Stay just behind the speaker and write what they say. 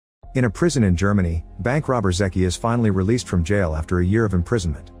In a prison in Germany, bank robber Zeki is finally released from jail after a year of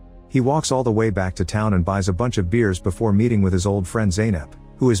imprisonment. He walks all the way back to town and buys a bunch of beers before meeting with his old friend Zeynep,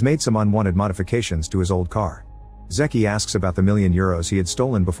 who has made some unwanted modifications to his old car. Zeki asks about the €1,000,000 he had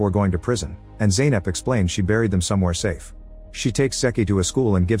stolen before going to prison, and Zeynep explains she buried them somewhere safe. She takes Zeki to a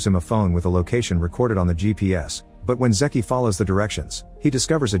school and gives him a phone with a location recorded on the GPS, but when Zeki follows the directions, he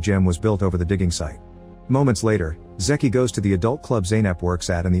discovers a gym was built over the digging site. Moments later, Zeki goes to the adult club Zeynep works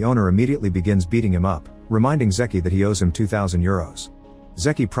at and the owner immediately begins beating him up, reminding Zeki that he owes him €2,000.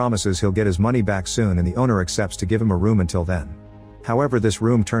 Zeki promises he'll get his money back soon and the owner accepts to give him a room until then. However, this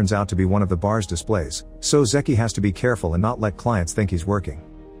room turns out to be one of the bar's displays, so Zeki has to be careful and not let clients think he's working.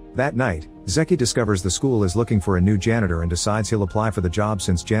 That night, Zeki discovers the school is looking for a new janitor and decides he'll apply for the job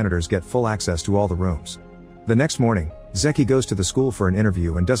since janitors get full access to all the rooms. The next morning, Zeki goes to the school for an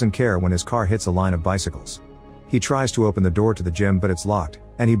interview and doesn't care when his car hits a line of bicycles. He tries to open the door to the gym but it's locked,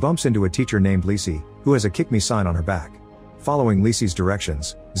 and he bumps into a teacher named Lisi, who has a "kick me" sign on her back. Following Lisi's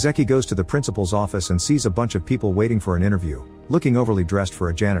directions, Zeki goes to the principal's office and sees a bunch of people waiting for an interview, looking overly dressed for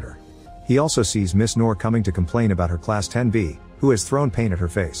a janitor. He also sees Miss Noor coming to complain about her class 10B, who has thrown paint at her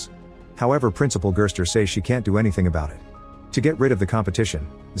face. However, Principal Gerster says she can't do anything about it. To get rid of the competition,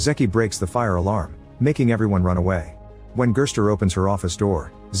 Zeki breaks the fire alarm, making everyone run away. When Gerster opens her office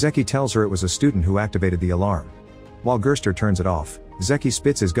door, Zeki tells her it was a student who activated the alarm. While Gerster turns it off, Zeki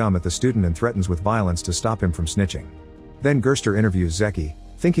spits his gum at the student and threatens with violence to stop him from snitching. Then Gerster interviews Zeki,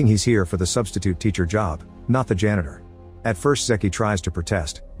 thinking he's here for the substitute teacher job, not the janitor. At first Zeki tries to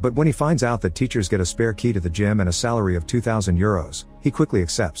protest, but when he finds out that teachers get a spare key to the gym and a salary of €2,000, he quickly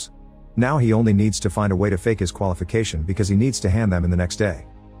accepts. Now he only needs to find a way to fake his qualification because he needs to hand them in the next day.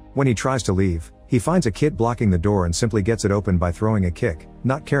 When he tries to leave, he finds a kid blocking the door and simply gets it open by throwing a kick,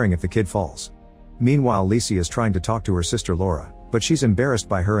 not caring if the kid falls. Meanwhile, Lisi is trying to talk to her sister Laura, but she's embarrassed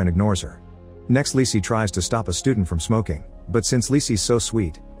by her and ignores her. Next, Lisi tries to stop a student from smoking, but since Lisi's so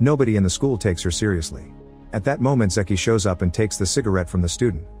sweet, nobody in the school takes her seriously. At that moment, Zeki shows up and takes the cigarette from the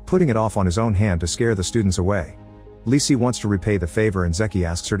student, putting it off on his own hand to scare the students away. Lisi wants to repay the favor and Zeki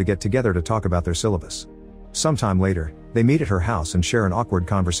asks her to get together to talk about their syllabus. Sometime later, they meet at her house and share an awkward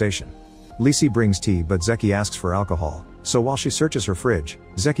conversation. Lisi brings tea but Zeki asks for alcohol, so while she searches her fridge,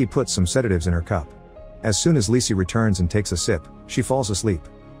 Zeki puts some sedatives in her cup. As soon as Lisi returns and takes a sip, she falls asleep.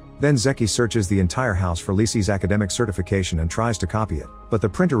 Then Zeki searches the entire house for Lisi's academic certification and tries to copy it, but the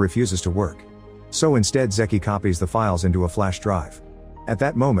printer refuses to work. So instead Zeki copies the files into a flash drive. At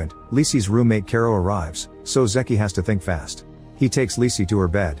that moment, Lisi's roommate Caro arrives, so Zeki has to think fast. He takes Lisi to her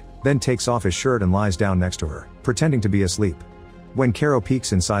bed, then takes off his shirt and lies down next to her, pretending to be asleep. When Caro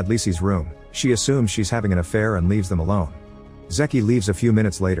peeks inside Lisi's room, she assumes she's having an affair and leaves them alone. Zeki leaves a few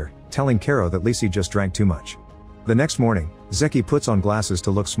minutes later, telling Caro that Lisi just drank too much. The next morning, Zeki puts on glasses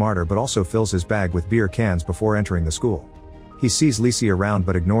to look smarter but also fills his bag with beer cans before entering the school. He sees Lisi around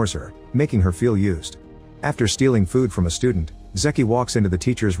but ignores her, making her feel used. After stealing food from a student, Zeki walks into the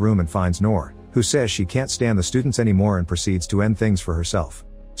teacher's room and finds Noor, who says she can't stand the students anymore and proceeds to end things for herself.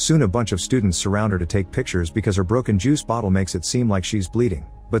 Soon a bunch of students surround her to take pictures because her broken juice bottle makes it seem like she's bleeding,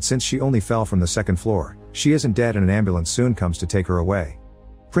 but since she only fell from the second floor, she isn't dead and an ambulance soon comes to take her away.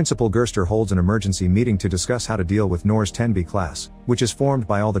 Principal Gerster holds an emergency meeting to discuss how to deal with Noor's 10B class, which is formed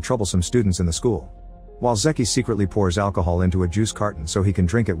by all the troublesome students in the school. While Zeki secretly pours alcohol into a juice carton so he can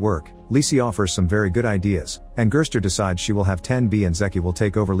drink at work, Lisi offers some very good ideas, and Gerster decides she will have 10B and Zeki will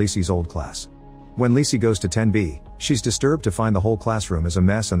take over Lisi's old class. When Lisi goes to 10B, she's disturbed to find the whole classroom is a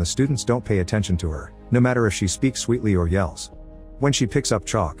mess and the students don't pay attention to her, no matter if she speaks sweetly or yells. When she picks up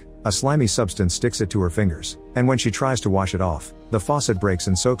chalk, a slimy substance sticks it to her fingers, and when she tries to wash it off, the faucet breaks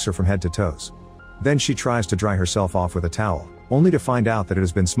and soaks her from head to toes. Then she tries to dry herself off with a towel, only to find out that it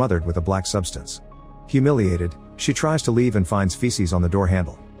has been smothered with a black substance. Humiliated, she tries to leave and finds feces on the door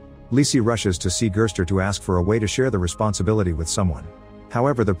handle. Lisi rushes to see Gerster to ask for a way to share the responsibility with someone.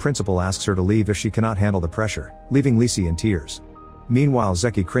 However, the principal asks her to leave if she cannot handle the pressure, leaving Lisi in tears. Meanwhile,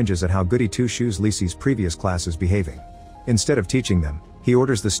 Zeki cringes at how goody two-shoes Lisi's previous class is behaving. Instead of teaching them, he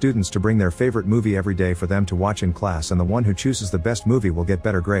orders the students to bring their favorite movie every day for them to watch in class and the one who chooses the best movie will get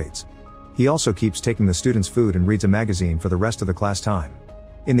better grades. He also keeps taking the students' food and reads a magazine for the rest of the class time.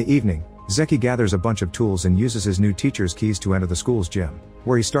 In the evening, Zeki gathers a bunch of tools and uses his new teacher's keys to enter the school's gym,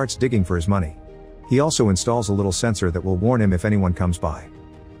 where he starts digging for his money. He also installs a little sensor that will warn him if anyone comes by.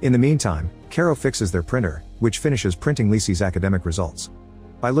 In the meantime, Caro fixes their printer, which finishes printing Lisi's academic results.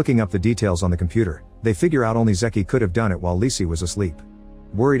 By looking up the details on the computer, they figure out only Zeki could have done it while Lisi was asleep.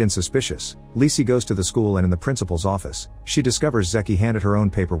 Worried and suspicious, Lisi goes to the school and in the principal's office, she discovers Zeki handed her own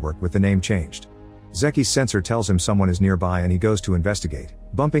paperwork with the name changed. Zeki's sensor tells him someone is nearby and he goes to investigate,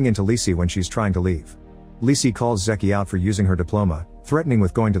 bumping into Lisi when she's trying to leave. Lisi calls Zeki out for using her diploma, threatening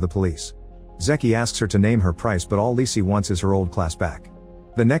with going to the police. Zeki asks her to name her price, but all Lisi wants is her old class back.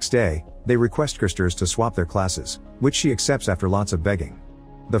 The next day, they request Kristers to swap their classes, which she accepts after lots of begging.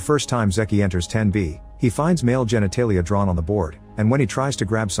 The first time Zeki enters 10B, he finds male genitalia drawn on the board, and when he tries to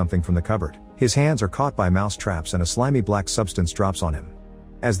grab something from the cupboard, his hands are caught by mouse traps and a slimy black substance drops on him.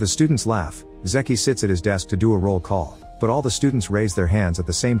 As the students laugh, Zeki sits at his desk to do a roll call, but all the students raise their hands at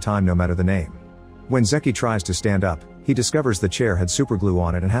the same time no matter the name. When Zeki tries to stand up, he discovers the chair had superglue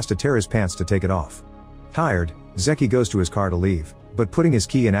on it and has to tear his pants to take it off. Tired, Zeki goes to his car to leave, but putting his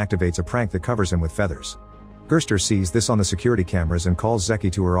key in activates a prank that covers him with feathers. Gerster sees this on the security cameras and calls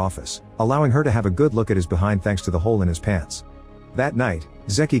Zeki to her office, allowing her to have a good look at his behind thanks to the hole in his pants. That night,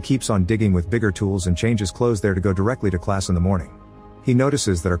 Zeki keeps on digging with bigger tools and changes clothes there to go directly to class in the morning. He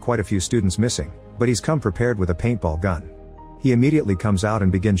notices there are quite a few students missing, but he's come prepared with a paintball gun. He immediately comes out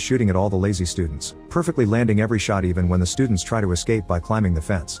and begins shooting at all the lazy students, perfectly landing every shot even when the students try to escape by climbing the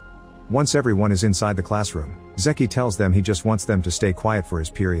fence. Once everyone is inside the classroom, Zeki tells them he just wants them to stay quiet for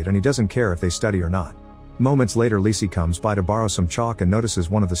his period and he doesn't care if they study or not. Moments later, Lisi comes by to borrow some chalk and notices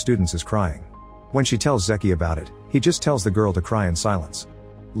one of the students is crying. When she tells Zeki about it, he just tells the girl to cry in silence.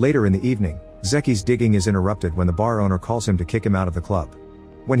 Later in the evening, Zeki's digging is interrupted when the bar owner calls him to kick him out of the club.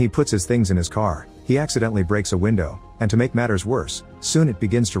 When he puts his things in his car, he accidentally breaks a window, and to make matters worse, soon it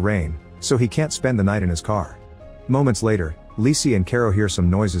begins to rain, so he can't spend the night in his car. Moments later, Lisi and Caro hear some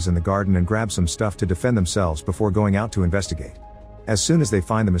noises in the garden and grab some stuff to defend themselves before going out to investigate. As soon as they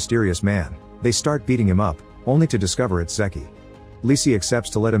find the mysterious man, they start beating him up, only to discover it's Zeki. Lisi accepts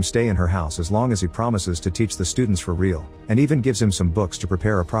to let him stay in her house as long as he promises to teach the students for real, and even gives him some books to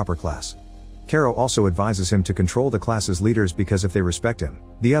prepare a proper class. Caro also advises him to control the class's leaders because if they respect him,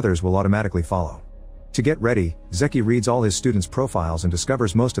 the others will automatically follow. To get ready, Zeki reads all his students' profiles and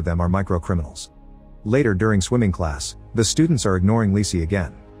discovers most of them are microcriminals. Later during swimming class, the students are ignoring Lisi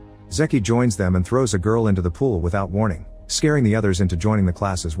again. Zeki joins them and throws a girl into the pool without warning, scaring the others into joining the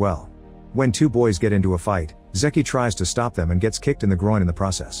class as well. When two boys get into a fight, Zeki tries to stop them and gets kicked in the groin in the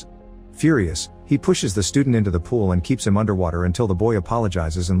process. Furious, he pushes the student into the pool and keeps him underwater until the boy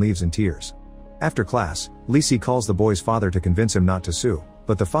apologizes and leaves in tears. After class, Lisi calls the boy's father to convince him not to sue,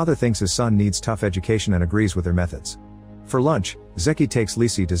 but the father thinks his son needs tough education and agrees with their methods. For lunch, Zeki takes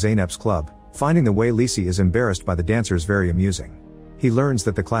Lisi to Zeynep's club, finding the way Lisi is embarrassed by the dancers very amusing. He learns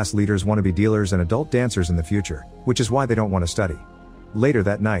that the class leaders want to be dealers and adult dancers in the future, which is why they don't want to study. Later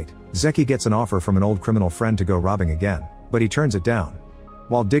that night, Zeki gets an offer from an old criminal friend to go robbing again, but he turns it down.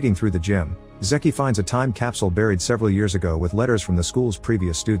 While digging through the gym, Zeki finds a time capsule buried several years ago with letters from the school's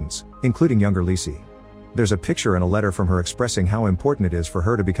previous students, including younger Lisi. There's a picture and a letter from her expressing how important it is for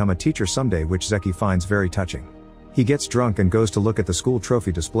her to become a teacher someday, which Zeki finds very touching. He gets drunk and goes to look at the school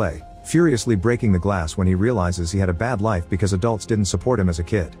trophy display, furiously breaking the glass when he realizes he had a bad life because adults didn't support him as a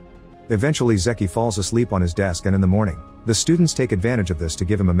kid. Eventually Zeki falls asleep on his desk and in the morning, the students take advantage of this to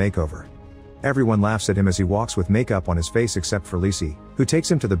give him a makeover. Everyone laughs at him as he walks with makeup on his face except for Lisi, who takes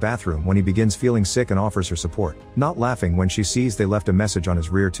him to the bathroom when he begins feeling sick and offers her support, not laughing when she sees they left a message on his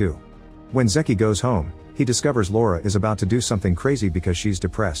rear too. When Zeki goes home, he discovers Laura is about to do something crazy because she's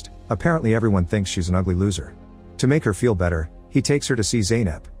depressed. Apparently everyone thinks she's an ugly loser. To make her feel better, he takes her to see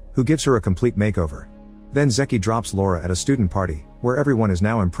Zeynep, who gives her a complete makeover. Then Zeki drops Laura at a student party, where everyone is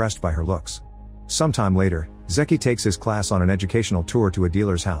now impressed by her looks. Sometime later, Zeki takes his class on an educational tour to a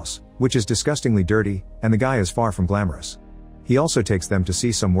dealer's house, which is disgustingly dirty, and the guy is far from glamorous. He also takes them to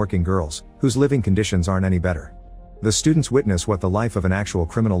see some working girls, whose living conditions aren't any better. The students witness what the life of an actual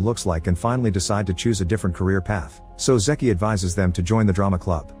criminal looks like and finally decide to choose a different career path, so Zeki advises them to join the drama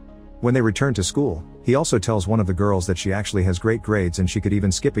club. When they return to school, he also tells one of the girls that she actually has great grades and she could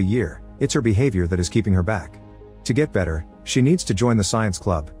even skip a year. It's her behavior that is keeping her back. To get better, she needs to join the science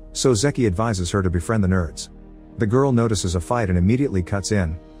club, so Zeki advises her to befriend the nerds. The girl notices a fight and immediately cuts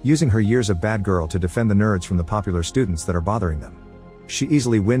in, using her years of bad girl to defend the nerds from the popular students that are bothering them. She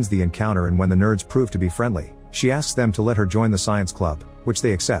easily wins the encounter, and when the nerds prove to be friendly, she asks them to let her join the science club, which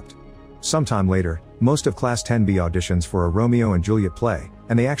they accept. Sometime later, most of Class 10B auditions for a Romeo and Juliet play,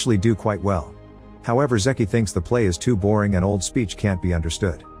 and they actually do quite well. However, Zeki thinks the play is too boring and old speech can't be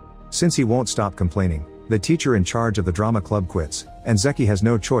understood. Since he won't stop complaining, the teacher in charge of the drama club quits, and Zeki has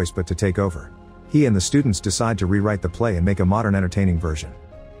no choice but to take over. He and the students decide to rewrite the play and make a modern entertaining version.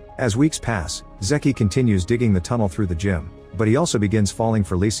 As weeks pass, Zeki continues digging the tunnel through the gym, but he also begins falling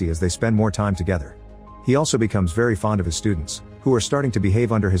for Lisi as they spend more time together. He also becomes very fond of his students, who are starting to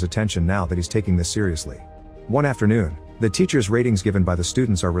behave under his attention now that he's taking this seriously. One afternoon, The teachers' ratings given by the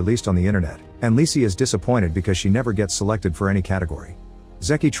students are released on the internet, and Lisi is disappointed because she never gets selected for any category.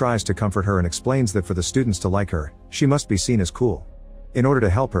 Zeki tries to comfort her and explains that for the students to like her, she must be seen as cool. In order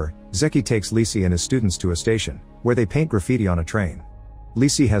to help her, Zeki takes Lisi and his students to a station, where they paint graffiti on a train.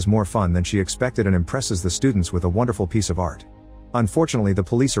 Lisi has more fun than she expected and impresses the students with a wonderful piece of art. Unfortunately, the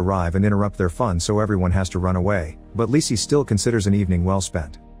police arrive and interrupt their fun, so everyone has to run away, but Lisi still considers an evening well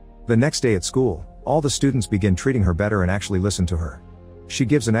spent. The next day at school, all the students begin treating her better and actually listen to her. She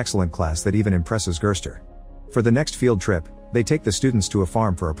gives an excellent class that even impresses Gerster. For the next field trip, they take the students to a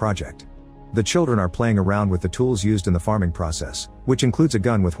farm for a project. The children are playing around with the tools used in the farming process, which includes a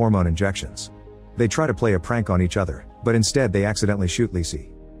gun with hormone injections. They try to play a prank on each other, but instead they accidentally shoot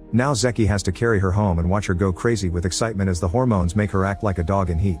Lisi. Now Zeki has to carry her home and watch her go crazy with excitement as the hormones make her act like a dog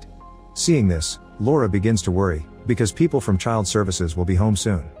in heat. Seeing this, Laura begins to worry, because people from child services will be home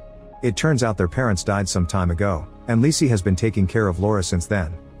soon. It turns out their parents died some time ago, and Lisi has been taking care of Laura since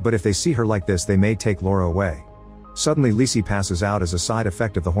then, but if they see her like this they may take Laura away. Suddenly Lisi passes out as a side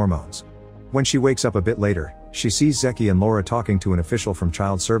effect of the hormones. When she wakes up a bit later, she sees Zeki and Laura talking to an official from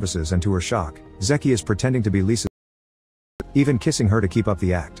child services, and to her shock, Zeki is pretending to be Lisa, even kissing her to keep up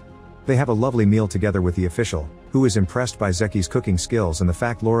the act. They have a lovely meal together with the official, who is impressed by Zeki's cooking skills and the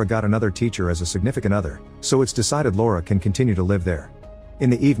fact Laura got another teacher as a significant other, so it's decided Laura can continue to live there. In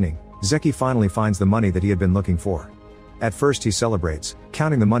the evening, Zeki finally finds the money that he had been looking for. At first he celebrates,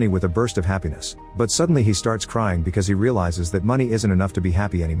 counting the money with a burst of happiness, but suddenly he starts crying because he realizes that money isn't enough to be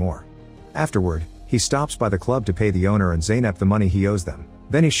happy anymore. Afterward, he stops by the club to pay the owner and Zeynep the money he owes them,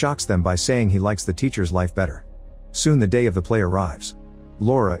 then he shocks them by saying he likes the teacher's life better. Soon the day of the play arrives.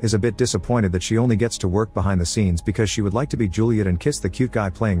 Laura is a bit disappointed that she only gets to work behind the scenes because she would like to be Juliet and kiss the cute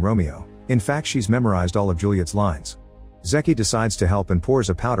guy playing Romeo. In fact, she's memorized all of Juliet's lines. Zeki decides to help and pours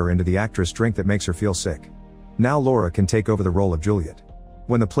a powder into the actress' drink that makes her feel sick. Now Laura can take over the role of Juliet.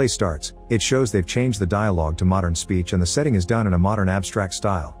 When the play starts, it shows they've changed the dialogue to modern speech and the setting is done in a modern abstract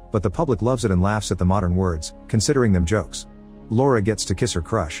style, but the public loves it and laughs at the modern words, considering them jokes. Laura gets to kiss her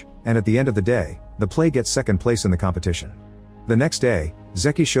crush, and at the end of the day, the play gets second place in the competition. The next day,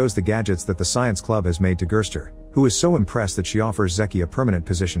 Zeki shows the gadgets that the science club has made to Gerster, who is so impressed that she offers Zeki a permanent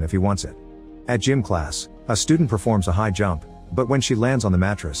position if he wants it. At gym class, a student performs a high jump, but when she lands on the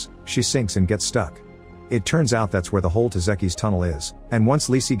mattress, she sinks and gets stuck. It turns out that's where the hole to Zeki's tunnel is, and once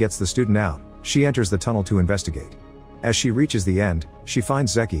Lisi gets the student out, she enters the tunnel to investigate. As she reaches the end, she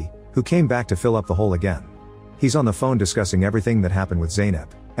finds Zeki, who came back to fill up the hole again. He's on the phone discussing everything that happened with Zeynep,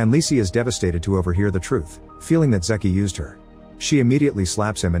 and Lisi is devastated to overhear the truth, feeling that Zeki used her. She immediately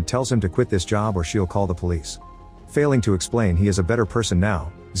slaps him and tells him to quit this job or she'll call the police. Failing to explain he is a better person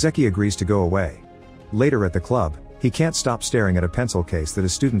now, Zeki agrees to go away. Later at the club, he can't stop staring at a pencil case that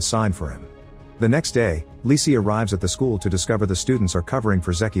his students signed for him. The next day, Lisi arrives at the school to discover the students are covering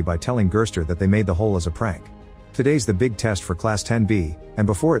for Zeki by telling Gerster that they made the hole as a prank. Today's the big test for Class 10B, and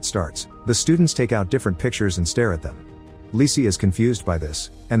before it starts, the students take out different pictures and stare at them. Lisi is confused by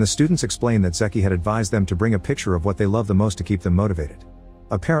this, and the students explain that Zeki had advised them to bring a picture of what they love the most to keep them motivated.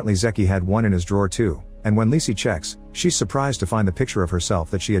 Apparently Zeki had one in his drawer too, and when Lisi checks, she's surprised to find the picture of herself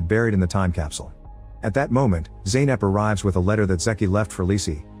that she had buried in the time capsule. At that moment, Zeynep arrives with a letter that Zeki left for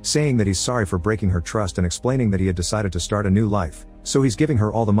Lisi, saying that he's sorry for breaking her trust and explaining that he had decided to start a new life, so he's giving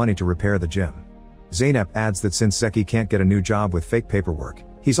her all the money to repair the gym. Zeynep adds that since Zeki can't get a new job with fake paperwork,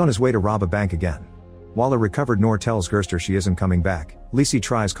 he's on his way to rob a bank again. While a recovered Noor tells Gerster she isn't coming back, Lisi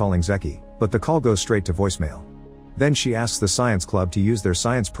tries calling Zeki, but the call goes straight to voicemail. Then she asks the science club to use their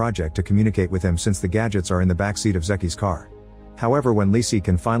science project to communicate with him since the gadgets are in the backseat of Zeki's car. However, when Lisi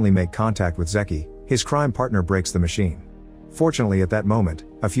can finally make contact with Zeki, his crime partner breaks the machine. Fortunately at that moment,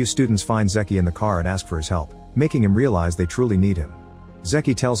 a few students find Zeki in the car and ask for his help, making him realize they truly need him.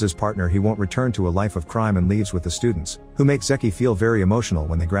 Zeki tells his partner he won't return to a life of crime and leaves with the students, who make Zeki feel very emotional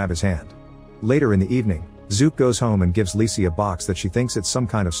when they grab his hand. Later in the evening, Zook goes home and gives Lisi a box that she thinks it's some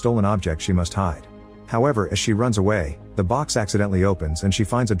kind of stolen object she must hide. However, as she runs away, the box accidentally opens and she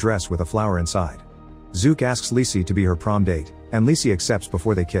finds a dress with a flower inside. Zook asks Lisi to be her prom date, and Lisi accepts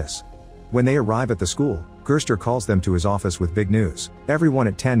before they kiss. When they arrive at the school, Gerster calls them to his office with big news. Everyone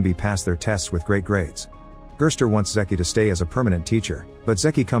at 10B passed their tests with great grades. Gerster wants Zeki to stay as a permanent teacher, but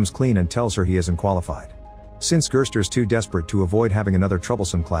Zeki comes clean and tells her he isn't qualified. Since Gerster's too desperate to avoid having another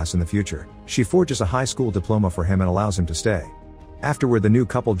troublesome class in the future, she forges a high school diploma for him and allows him to stay. Afterward, the new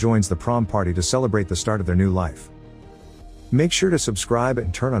couple joins the prom party to celebrate the start of their new life. Make sure to subscribe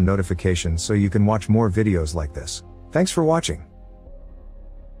and turn on notifications so you can watch more videos like this. Thanks for watching.